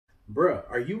Bruh,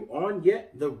 are you on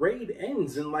yet? The raid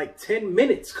ends in like 10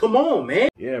 minutes. Come on, man.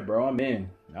 Yeah, bro, I'm in.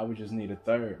 Now we just need a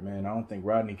third, man. I don't think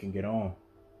Rodney can get on.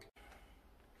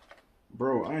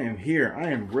 Bro, I am here. I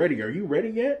am ready. Are you ready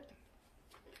yet?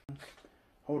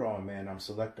 Hold on, man. I'm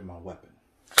selecting my weapon.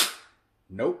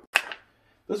 Nope.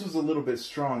 This was a little bit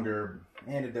stronger,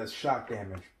 and it does shock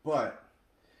damage, but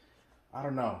I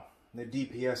don't know. The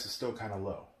DPS is still kind of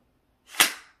low.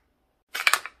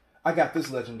 I got this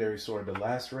legendary sword the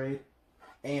last raid,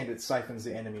 and it siphons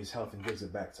the enemy's health and gives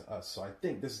it back to us, so I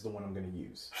think this is the one I'm going to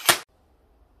use.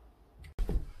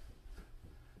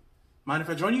 Mind if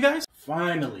I join you guys?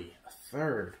 Finally, a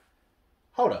third.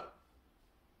 Hold up.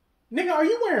 Nigga, are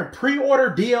you wearing pre-order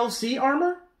DLC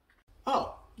armor?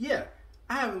 Oh, yeah.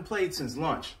 I haven't played since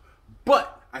launch,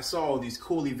 but I saw all these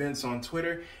cool events on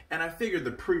Twitter, and I figured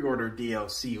the pre-order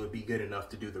DLC would be good enough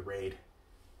to do the raid.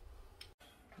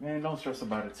 Man, don't stress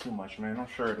about it too much, man. I'm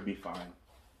sure it'll be fine.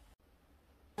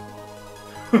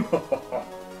 I'm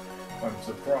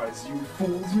surprised you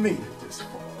fools made it this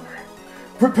far.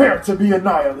 Prepare to be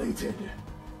annihilated.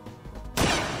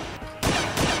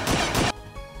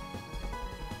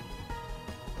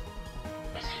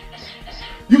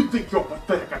 You think your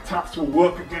pathetic attacks will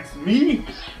work against me?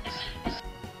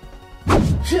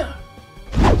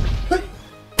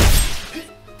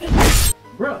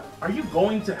 Bruh, are you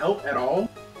going to help at all?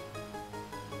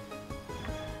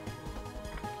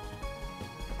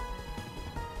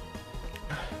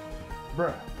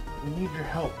 Bruh, we need your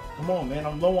help. Come on, man.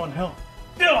 I'm low on health.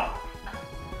 I'm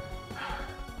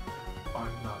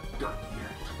not done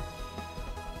yet.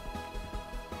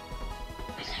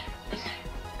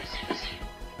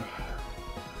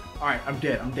 Alright, I'm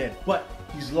dead. But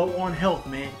he's low on health,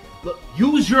 man. Look,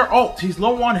 use your ult. He's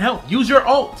low on health. Use your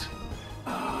ult.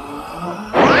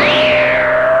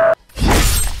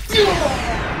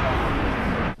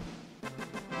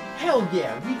 Hell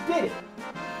yeah, we did it.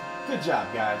 Good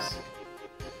job, guys.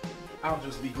 I'll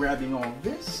just be grabbing all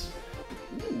this.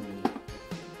 Ooh.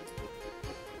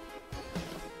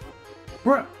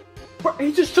 Bruh,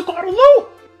 he just took all the loot!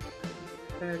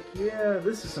 Heck yeah,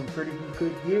 this is some pretty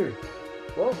good gear.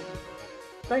 Well,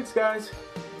 thanks guys.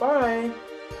 Bye.